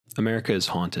America is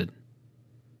haunted.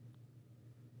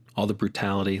 All the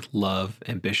brutality, love,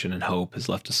 ambition, and hope has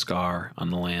left a scar on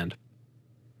the land.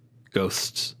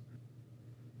 Ghosts,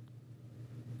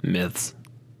 myths,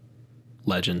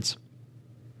 legends.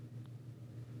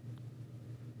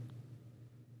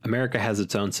 America has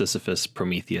its own Sisyphus,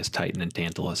 Prometheus, Titan, and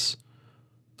Tantalus.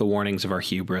 The warnings of our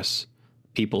hubris,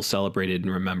 people celebrated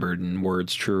and remembered in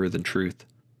words truer than truth.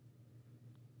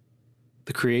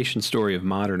 The creation story of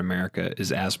modern America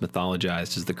is as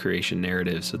mythologized as the creation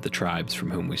narratives of the tribes from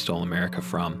whom we stole America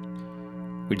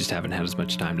from. We just haven't had as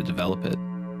much time to develop it.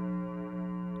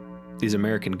 These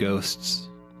American ghosts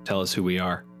tell us who we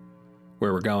are,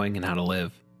 where we're going, and how to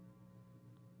live.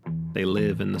 They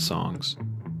live in the songs.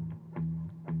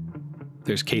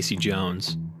 There's Casey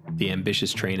Jones, the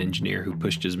ambitious train engineer who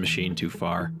pushed his machine too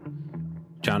far.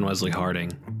 John Wesley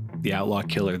Harding, the outlaw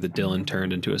killer that Dylan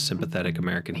turned into a sympathetic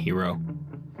American hero.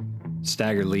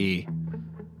 Stagger Lee,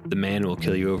 the man who will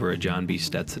kill you over a John B.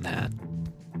 Stetson hat.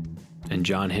 And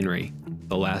John Henry,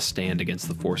 the last stand against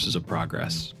the forces of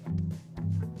progress.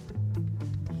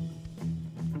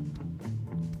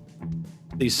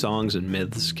 These songs and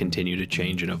myths continue to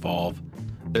change and evolve.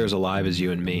 They're as alive as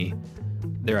you and me.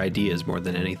 They're ideas more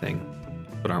than anything,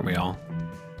 but aren't we all?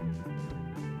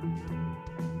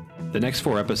 The next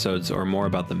 4 episodes are more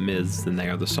about the myths than they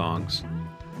are the songs,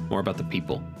 more about the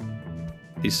people.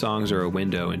 These songs are a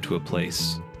window into a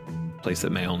place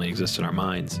that may only exist in our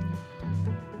minds,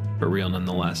 but real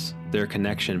nonetheless. They're a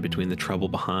connection between the trouble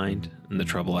behind and the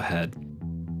trouble ahead.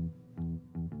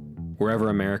 Wherever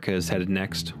America is headed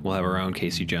next, we'll have our own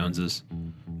Casey Joneses,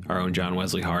 our own John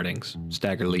Wesley Hardings,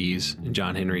 Stagger Lees, and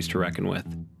John Henrys to reckon with.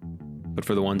 But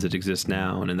for the ones that exist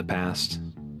now and in the past,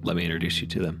 let me introduce you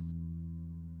to them.